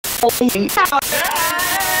Nigga,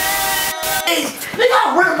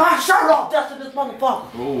 I ripped my shirt off. That's this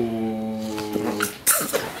motherfucker. Ooh.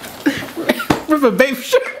 Rip a baby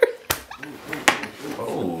shirt.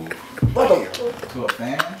 Oh. To a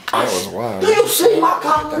fan? That was wild. Do you see my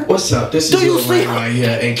collar? What's up? This is Lil Wayne right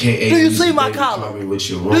here, aka. Do you see my collar? Do you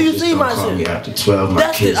see my shit? After 12, my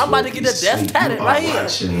That's kids it. I'm about to get the DEST tatted right here.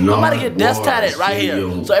 I'm about to get DEST tatted right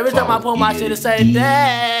here. So every time I pull my shit, it say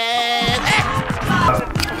DEST.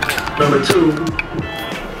 Number 2,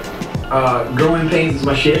 growing pains is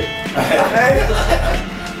my shit.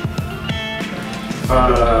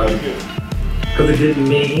 Cause it didn't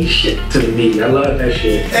mean shit to me. I love that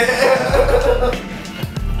shit.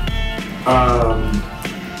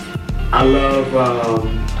 I love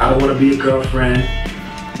I don't wanna be a girlfriend.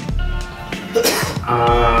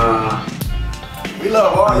 We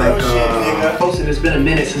love all that shit, nigga. Posted, it's been a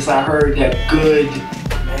minute since I heard that good,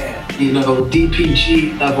 you know,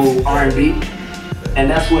 DPG level R&B. And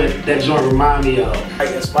that's what that joint remind me of.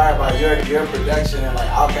 Like inspired by your production and like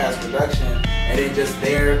Outkast production, and then just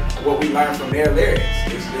what we learned from their lyrics.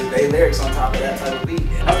 It's they lyrics on top of that type of beat.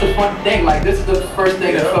 That's the fun thing. Like this is the first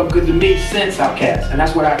thing that felt good to me since Outkast, and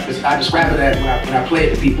that's what I describe it as when I play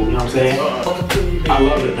it to people. You know what I'm saying? I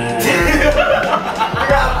love it, man. You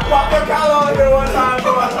got pop your collar on here one time,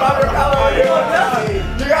 boy. Pop your collar on here one time.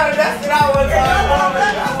 You gotta test it out one time.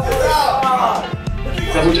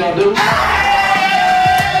 Is that what y'all do?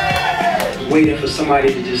 Waiting for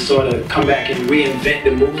somebody to just sort of come back and reinvent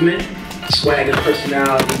the movement, swag and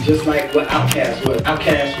personality, just like what Outkast was.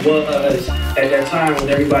 Outkast was at that time when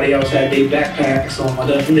everybody else had their backpacks on, but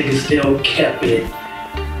them niggas still kept it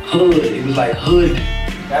hood. It was like hood,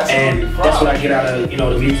 and that's what I get out of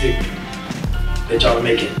the music that y'all are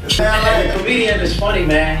making. And the comedian is funny,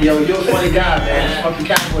 man. Yo, you're a funny guy, man. Fucking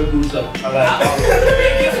cowboy boots up. I like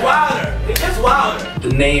It gets wilder. It gets wilder. The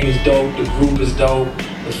name is dope. The group is dope.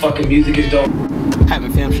 The fucking music is dope.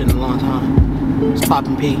 Haven't filmed shit in a long time. It's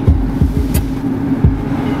poppin' P.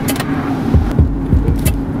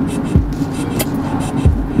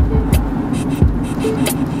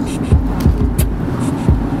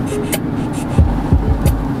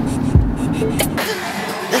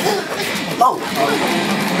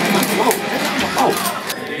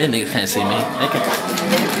 These niggas can't see me. They can.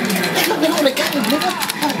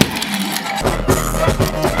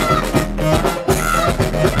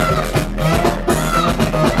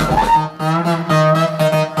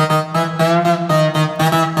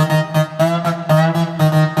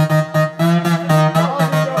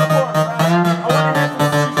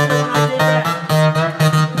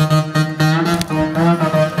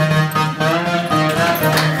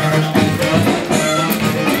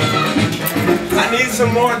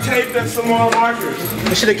 Some more tape and some more markers.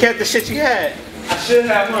 You should have kept the shit you had. I should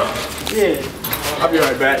have, huh? Yeah. I'll be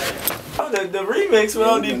right back. Oh, the remix with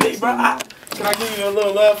ODB, bro. Can I give you a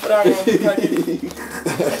little love for that one?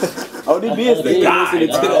 ODB is the guy,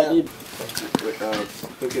 bro.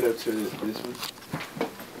 Hook it up to this one.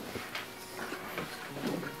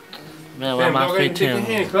 Man, why am I fit too?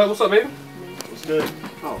 What's up, baby? What's good?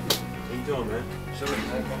 Oh, what you doing, man?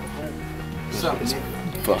 What's up, man?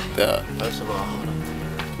 Fucked up.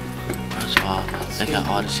 First of all, they got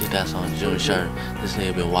all the shit that's on June's shirt. This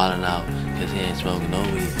nigga been wilding out because he ain't smoking no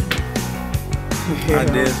weed. I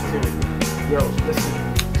did. Yo, listen.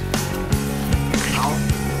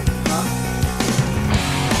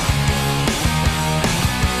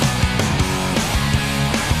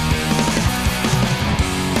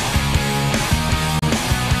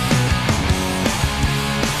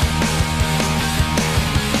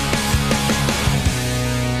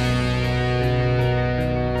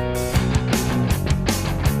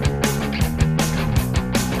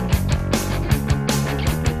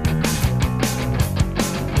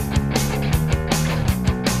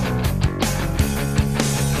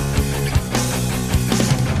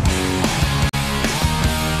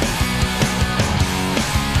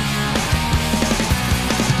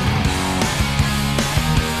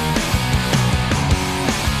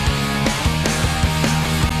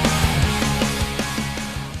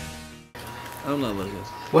 I'm not looking.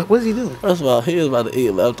 What's he doing? First of all, he was about to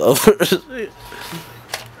eat leftovers.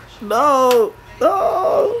 No,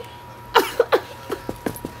 no. I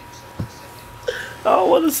don't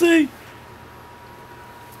want to see.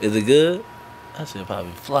 Is it good? I should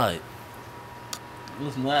probably fly it. It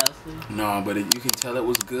was nasty. No, but you can tell it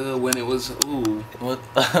was good when it was, ooh. What?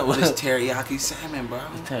 This teriyaki salmon, bro.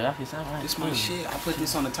 Teriyaki salmon? This my shit. I put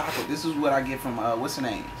this on the taco. This is what I get from, what's the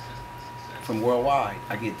name? From Worldwide.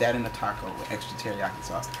 I get that in the taco with extra teriyaki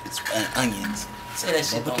sauce. It's onions. Say that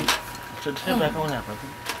shit, don't. Turn back on that, bro.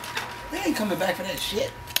 They ain't coming back for that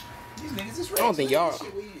shit. These niggas is I don't think y'all.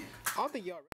 shit we in. I don't think y'all.